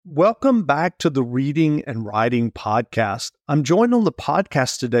Welcome back to the Reading and Writing Podcast. I'm joined on the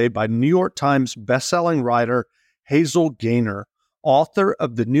podcast today by New York Times bestselling writer Hazel Gaynor, author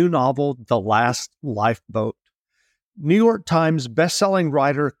of the new novel, The Last Lifeboat. New York Times bestselling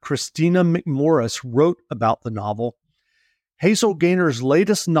writer Christina McMorris wrote about the novel. Hazel Gaynor's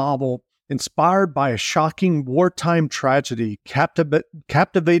latest novel, inspired by a shocking wartime tragedy,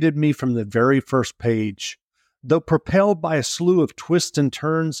 captivated me from the very first page. Though propelled by a slew of twists and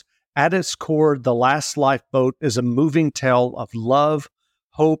turns, at its core, The Last Lifeboat is a moving tale of love,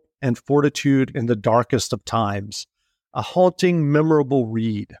 hope, and fortitude in the darkest of times. A haunting, memorable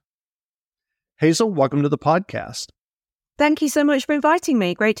read. Hazel, welcome to the podcast. Thank you so much for inviting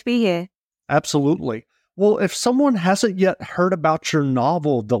me. Great to be here. Absolutely. Well, if someone hasn't yet heard about your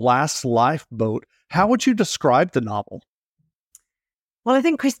novel, The Last Lifeboat, how would you describe the novel? Well, I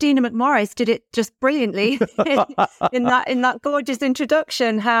think Christina McMorris did it just brilliantly in that gorgeous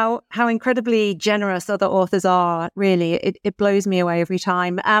introduction. How incredibly generous other authors are. Really, it blows me away every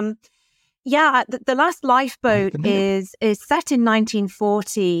time. The Last Lifeboat is set in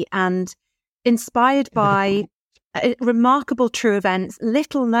 1940 and inspired by remarkable true events.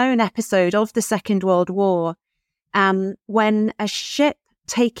 Little known episode of the Second World War, when a ship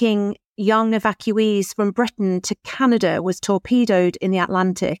taking young evacuees from Britain to Canada was torpedoed in the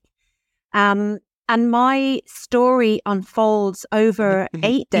Atlantic. And my story unfolds over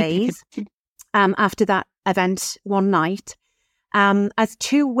 8 days after that event one night, as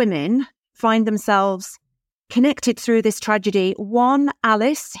two women find themselves connected through this tragedy. One,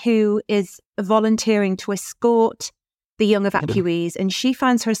 Alice, who is volunteering to escort the young evacuees, and she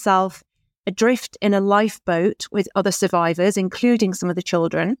finds herself adrift in a lifeboat with other survivors, including some of the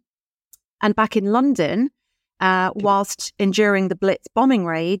children. And back in London, whilst enduring the Blitz bombing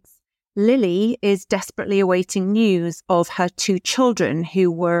raids, Lily is desperately awaiting news of her two children who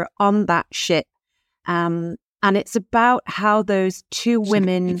were on that ship. And it's about how those two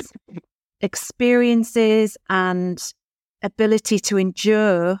women's experiences and ability to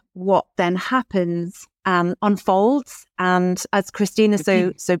endure what then happens unfolds. And as Christina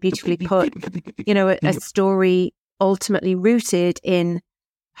so beautifully put, a story ultimately rooted in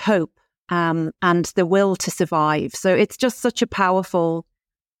hope. And the will to survive. So it's just such a powerful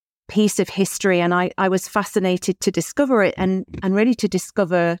piece of history. And I was fascinated to discover it and really to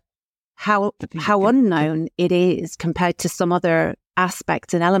discover how unknown it is compared to some other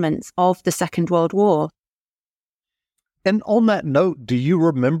aspects and elements of the Second World War. And on that note, do you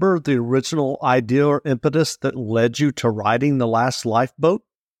remember the original idea or impetus that led you to writing The Last Lifeboat?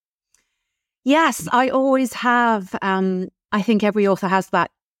 Yes, I always have. I think every author has that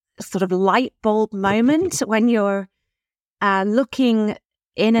sort of light bulb moment when you're looking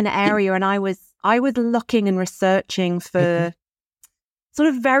in an area, and I was looking and researching for sort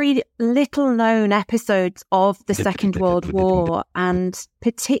of very little known episodes of the Second World War, and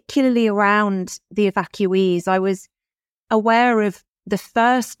particularly around the evacuees. I was aware of the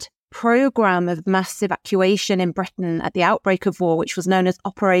first program of mass evacuation in Britain at the outbreak of war, which was known as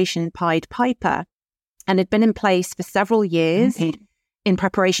Operation Pied Piper, and had been in place for several years in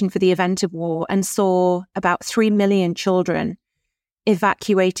preparation for the event of war, and saw about 3 million children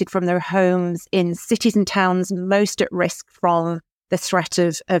evacuated from their homes in cities and towns most at risk from the threat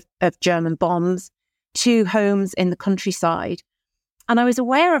of German bombs, to homes in the countryside. And I was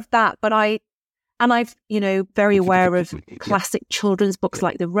aware of that, but I'm very aware of classic children's books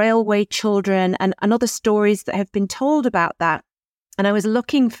like The Railway Children and other stories that have been told about that. And I was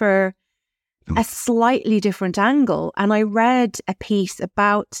looking for a slightly different angle. And I read a piece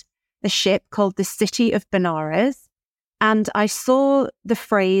about a ship called the City of Benares. And I saw the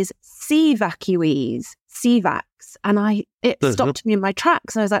phrase sea evacuees, CVACs. And it stopped me in my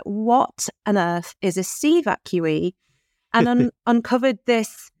tracks. And I was like, what on earth is a sea evacuee? And uncovered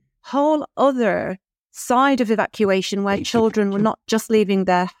this whole other side of evacuation where children were not just leaving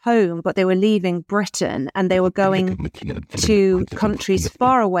their home, but they were leaving Britain, and they were going to countries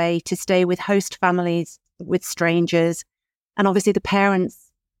far away to stay with host families, with strangers. And obviously the parents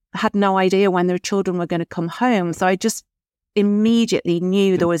had no idea when their children were going to come home. So I just immediately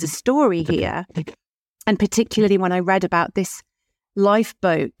knew there was a story here. And particularly when I read about this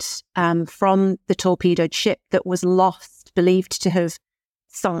lifeboat from the torpedoed ship that was lost, believed to have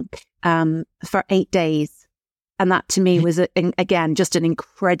sunk for 8 days. And that to me was, again, just an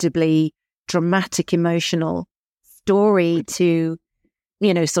incredibly dramatic, emotional story to,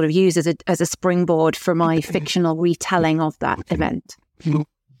 sort of use as a springboard for my fictional retelling of that event.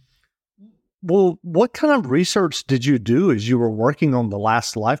 Well, what kind of research did you do as you were working on The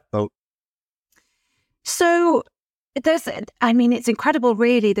Last Lifeboat? So it's incredible,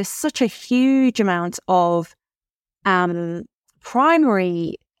 really. There's such a huge amount of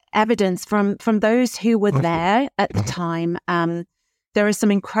primary evidence from those who were there at the time. There are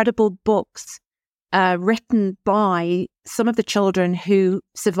some incredible books written by some of the children who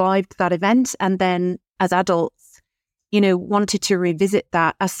survived that event and then as adults, wanted to revisit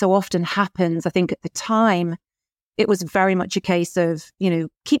that, as so often happens. I think at the time, it was very much a case of,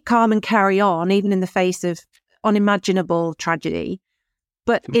 keep calm and carry on, even in the face of unimaginable tragedy.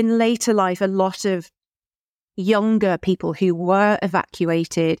 But in later life, a lot of younger people who were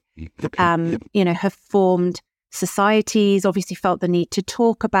evacuated, have formed societies, obviously felt the need to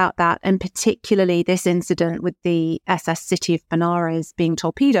talk about that, and particularly this incident with the SS City of Benares being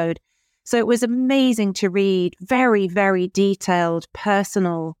torpedoed. So it was amazing to read very, very detailed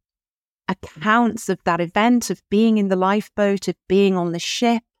personal accounts of that event, of being in the lifeboat, of being on the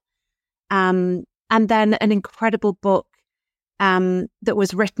ship, and then an incredible book that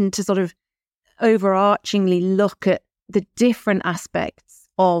was written to sort of overarchingly look at the different aspects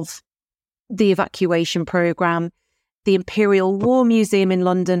of the evacuation program. The Imperial War Museum in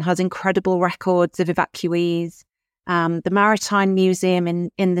London has incredible records of evacuees. The Maritime Museum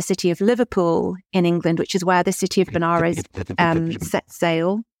in the city of Liverpool in England, which is where the city of Benares set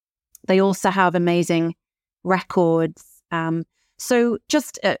sail. They also have amazing records. So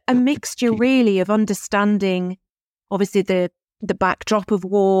just a mixture really of understanding, obviously, the backdrop of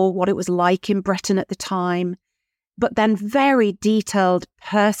war, what it was like in Britain at the time, but then very detailed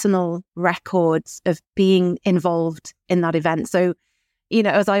personal records of being involved in that event. So,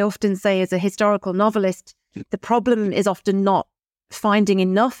 as I often say, as a historical novelist, the problem is often not finding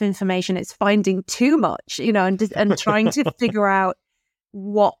enough information, it's finding too much, and trying to figure out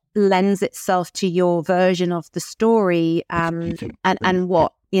what lends itself to your version of the story, and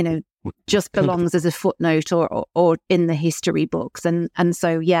what, just belongs as a footnote or in the history books. And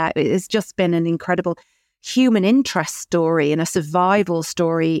so, yeah, it's just been an incredible human interest story and a survival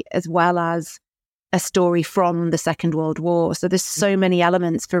story, as well as a story from the Second World War. So there's so many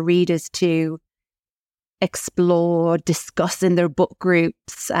elements for readers to explore, discuss in their book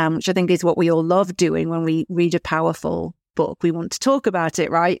groups, which I think is what we all love doing when we read a powerful book. We want to talk about it,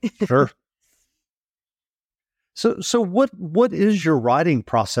 right? Sure. So what is your writing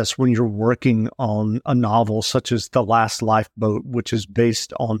process when you're working on a novel such as The Last Lifeboat, which is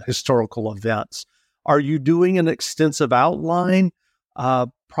based on historical events? Are you doing an extensive outline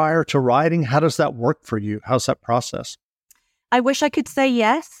prior to writing? How does that work for you? How's that process? I wish I could say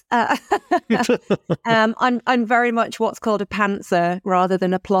yes. I'm very much what's called a pantser rather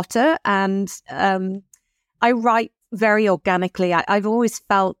than a plotter, and I write very organically. I've always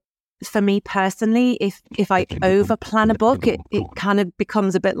felt, for me personally, if I over plan a book, it kind of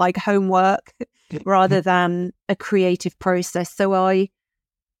becomes a bit like homework rather than a creative process. So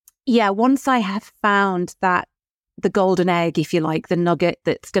once I have found that the golden egg, if you like, the nugget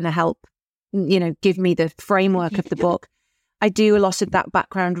that's going to help, give me the framework of the book, I do a lot of that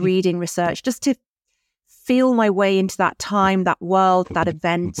background reading research just to feel my way into that time, that world, that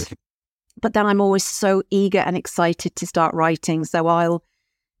event. But then I'm always so eager and excited to start writing. So I'll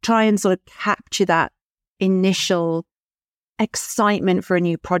try and sort of capture that initial excitement for a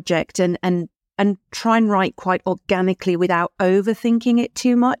new project and try and write quite organically without overthinking it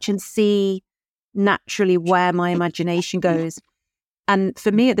too much, and see naturally where my imagination goes. And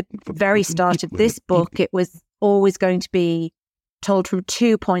for me, at the very start of this book, it was always going to be told from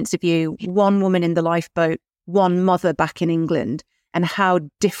two points of view: one woman in the lifeboat, one mother back in England, and how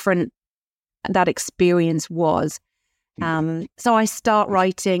different that experience was. So I start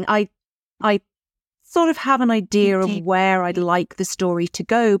writing. I sort of have an idea of where I'd like the story to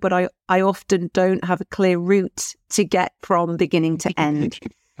go, but I often don't have a clear route to get from beginning to end.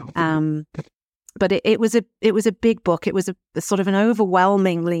 But it was a big book. It was a sort of an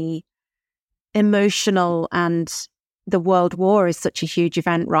overwhelmingly emotional, and the World War is such a huge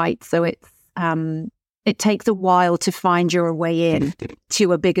event, right? So it takes a while to find your way in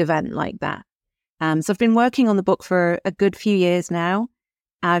to a big event like that. So I've been working on the book for a good few years now.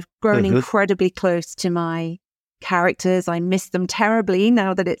 I've grown incredibly close to my characters. I miss them terribly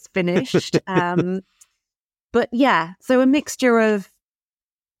now that it's finished. But yeah, so a mixture of,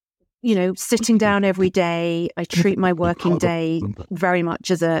 sitting down every day. I treat my working day very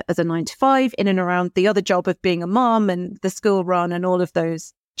much as a 9-to-5, in and around the other job of being a mom and the school run and all of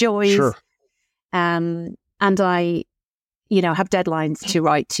those joys. Sure. And I, have deadlines to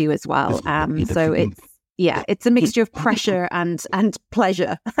write to as well. So it's a mixture of pressure and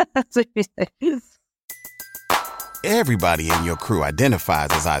pleasure. Everybody in your crew identifies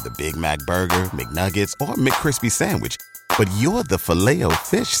as either Big Mac Burger, McNuggets, or McCrispy Sandwich. But you're the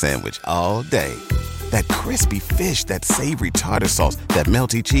Filet-O-Fish Sandwich all day. That crispy fish, that savory tartar sauce, that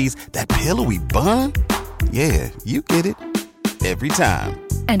melty cheese, that pillowy bun. Yeah, you get it. Every time.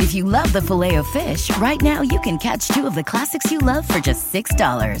 And if you love the Filet-O-Fish, right now you can catch two of the classics you love for just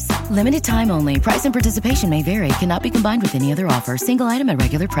 $6. Limited time only. Price and participation may vary. Cannot be combined with any other offer. Single item at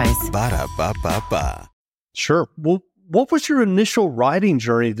regular price. Ba-da-ba-ba-ba. Sure. Well, what was your initial writing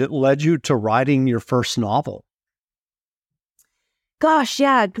journey that led you to writing your first novel? Gosh,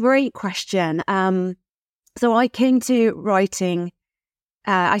 yeah, great question. So I came to writing,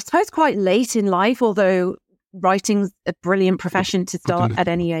 I suppose, quite late in life, although writing's a brilliant profession to start at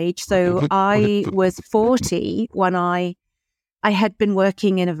any age. So I was 40 when I had been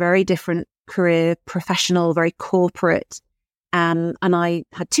working in a very different career, professional, very corporate. And I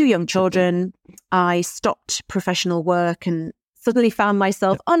had 2 young children. I stopped professional work and suddenly found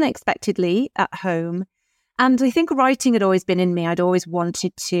myself unexpectedly at home. And I think writing had always been in me. I'd always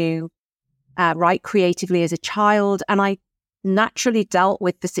wanted to write creatively as a child. And I naturally dealt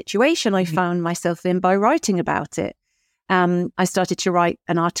with the situation I found myself in by writing about it. I started to write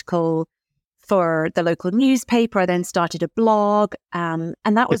an article for the local newspaper. I then started a blog. And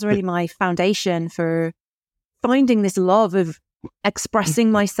that was really my foundation for finding this love of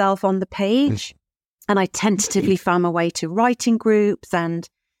expressing myself on the page. And I tentatively found my way to writing groups and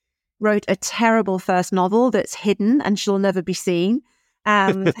wrote a terrible first novel that's hidden and shall never be seen.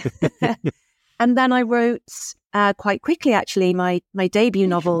 And then I wrote quite quickly, actually, my debut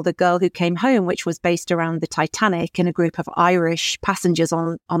novel, The Girl Who Came Home, which was based around the Titanic and a group of Irish passengers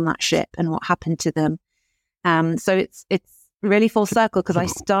on that ship and what happened to them. So it's really full circle because I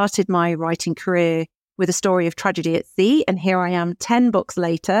started my writing career with a story of tragedy at sea. And here I am 10 books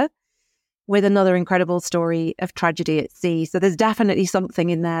later with another incredible story of tragedy at sea. So there's definitely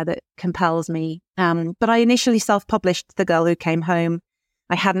something in there that compels me. But I initially self-published The Girl Who Came Home.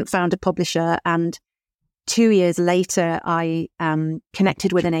 I hadn't found a publisher. And 2 years later, I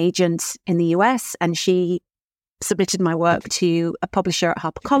connected with an agent in the US and she submitted my work to a publisher at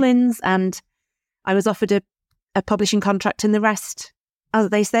HarperCollins. And I was offered a publishing contract, and the rest, as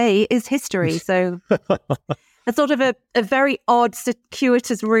they say, is history. So it's sort of a very odd,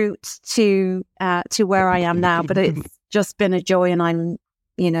 circuitous route to where I am now. But it's just been a joy, and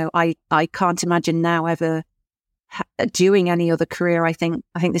I can't imagine now ever doing any other career. I think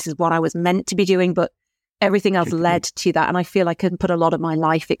this is what I was meant to be doing, but everything else led to that. And I feel I can put a lot of my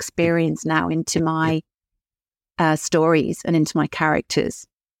life experience now into my stories and into my characters.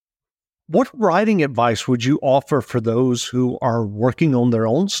 What writing advice would you offer for those who are working on their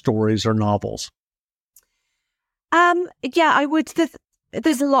own stories or novels? Yeah, I would.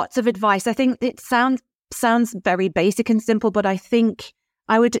 There's lots of advice. I think it sounds very basic and simple, but I think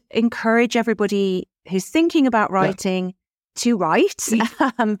I would encourage everybody who's thinking about writing to write.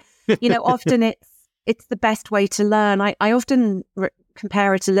 Often it's the best way to learn. I often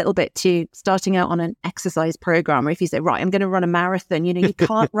compare it a little bit to starting out on an exercise program. Or if you say, right, I'm going to run a marathon, you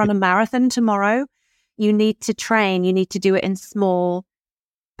can't run a marathon tomorrow. You need to train. You need to do it in small,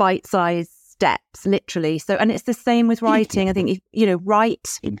 bite-sized steps, literally. So, and it's the same with writing. I think,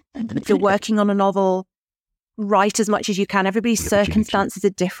 write, if you're working on a novel, write as much as you can. Everybody's circumstances are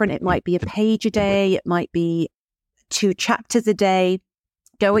different. It might be a page a day. It might be 2 chapters a day.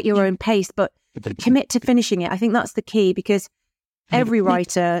 Go at your own pace, but commit to finishing it. I think that's the key, because every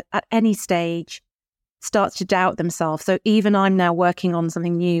writer at any stage starts to doubt themselves. So even I'm now working on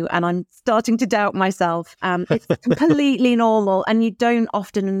something new and I'm starting to doubt myself. It's completely normal. And you don't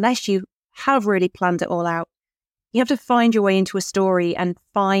often, unless you have really planned it all out, you have to find your way into a story and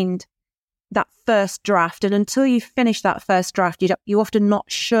find that first draft. And until you finish that first draft, you're often not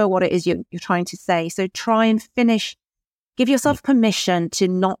sure what it is you're trying to say. So try and finish. Give yourself permission to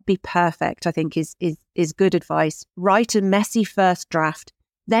not be perfect, I think is good advice. Write a messy first draft.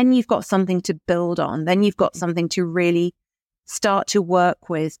 Then you've got something to build on. Then you've got something to really start to work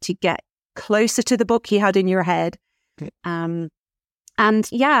with to get closer to the book you had in your head.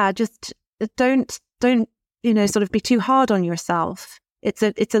 Just don't sort of be too hard on yourself. It's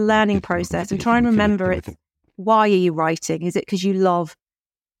a learning process, and try and remember why are you writing? Is it because you love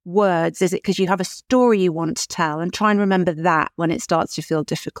words? Is it because you have a story you want to tell? And try and remember that when it starts to feel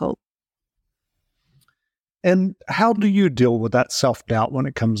difficult. And how do you deal with that self-doubt when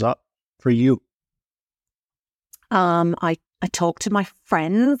it comes up for you? I talk to my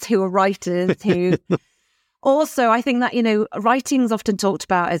friends who are writers who also, I think that, writing is often talked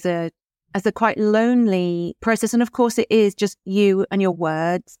about as a quite lonely process. And of course it is just you and your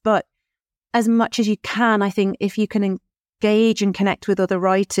words, but as much as you can, I think if you can engage and connect with other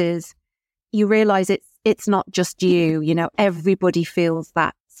writers, you realize it's not just you. You know, everybody feels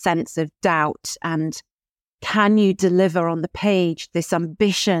that sense of doubt. And can you deliver on the page this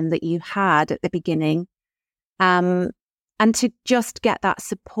ambition that you had at the beginning? And to just get that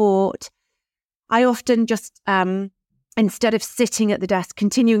support, I often just, instead of sitting at the desk,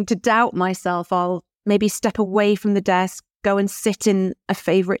 continuing to doubt myself, I'll maybe step away from the desk, go and sit in a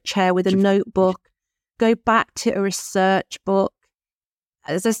favorite chair with a notebook, go back to a research book.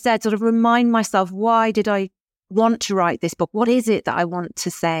 As I said, sort of remind myself, why did I want to write this book? What is it that I want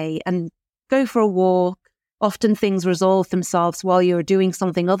to say? And go for a walk. Often things resolve themselves while you're doing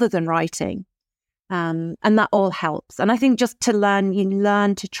something other than writing. And that all helps. And I think just to learn, you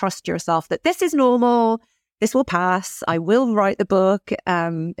learn to trust yourself that this is normal. This will pass. I will write the book.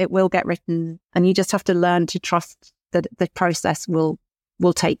 It will get written. And you just have to learn to trust that the process will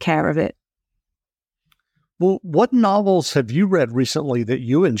take care of it. Well, what novels have you read recently that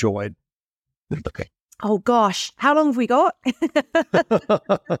you enjoyed? Oh gosh, how long have we got?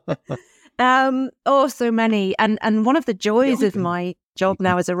 So many. And one of the joys of my job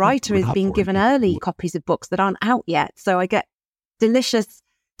now as a writer is being given early copies of books that aren't out yet. So I get delicious,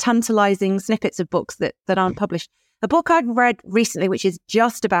 tantalizing snippets of books that aren't published. A book I've read recently, which is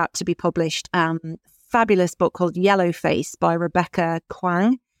just about to be published, fabulous book called Yellowface by Rebecca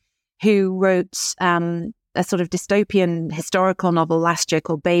Kwang, who wrote a sort of dystopian historical novel last year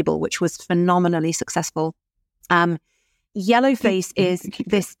called Babel, which was phenomenally successful. Yellowface is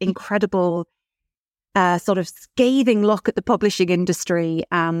this incredible sort of scathing look at the publishing industry,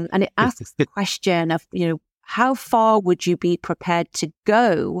 and it asks the question of, you know, how far would you be prepared to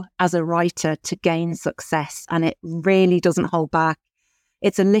go as a writer to gain success? And it really doesn't hold back.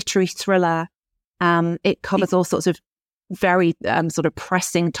 It's a literary thriller. It covers all sorts of very sort of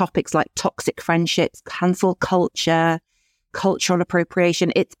pressing topics like toxic friendships, cancel culture, cultural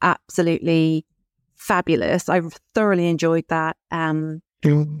appropriation. It's absolutely fabulous. I've thoroughly enjoyed that.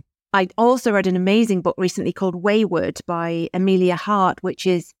 I also read an amazing book recently called Wayward by Amelia Hart, which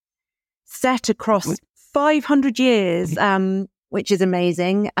is set across 500 years, which is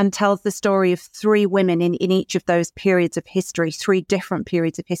amazing, and tells the story of three women in each of those periods of history, three different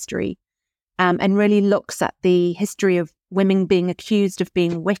periods of history, and really looks at the history of women being accused of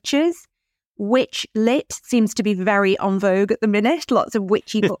being witches. Witch lit seems to be very en vogue at the minute. Lots of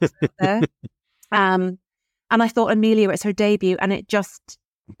witchy books out there. And I thought Amelia, it's her debut, and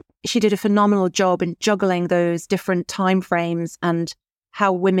she did a phenomenal job in juggling those different time frames and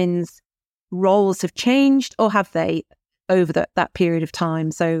how women's roles have changed, or have they, over that period of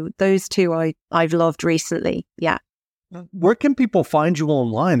time. So those two I've loved recently. Yeah. Where can people find you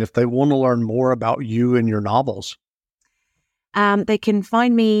online if they want to learn more about you and your novels? They can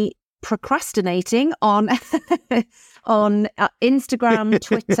find me procrastinating on Instagram,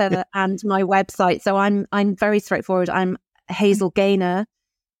 Twitter, and my website. So I'm very straightforward. I'm Hazel Gaynor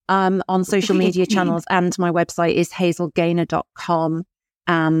on social media channels, and my website is hazelgaynor.com,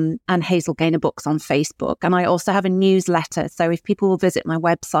 and Hazel Gaynor Books on Facebook. And I also have a newsletter. So if people will visit my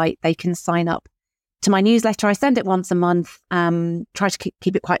website, they can sign up to my newsletter. I send it once a month, try to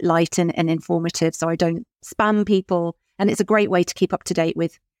keep it quite light and informative so I don't spam people. And it's a great way to keep up to date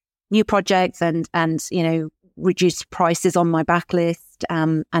with new projects and you know, reduced prices on my backlist,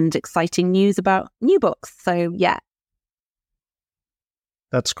 and exciting news about new books. So yeah.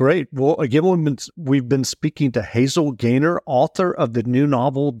 That's great. Well, again, we've been speaking to Hazel Gaynor, author of the new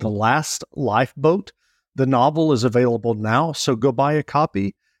novel, The Last Lifeboat. The novel is available now, so go buy a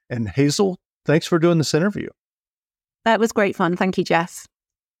copy. And Hazel, thanks for doing this interview. That was great fun. Thank you, Jeff.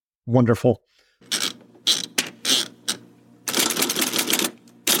 Wonderful.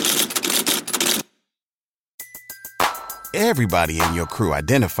 Everybody in your crew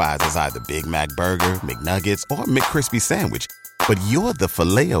identifies as either Big Mac Burger, McNuggets, or McCrispy Sandwich. But you're the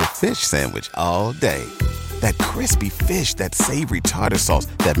Filet-O-Fish Sandwich all day. That crispy fish, that savory tartar sauce,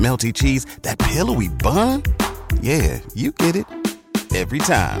 that melty cheese, that pillowy bun. Yeah, you get it. Every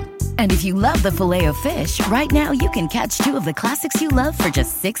time. And if you love the Filet-O-Fish, right now you can catch two of the classics you love for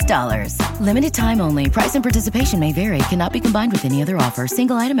just $6. Limited time only. Price and participation may vary. Cannot be combined with any other offer.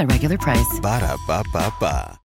 Single item at regular price. Ba-da-ba-ba-ba.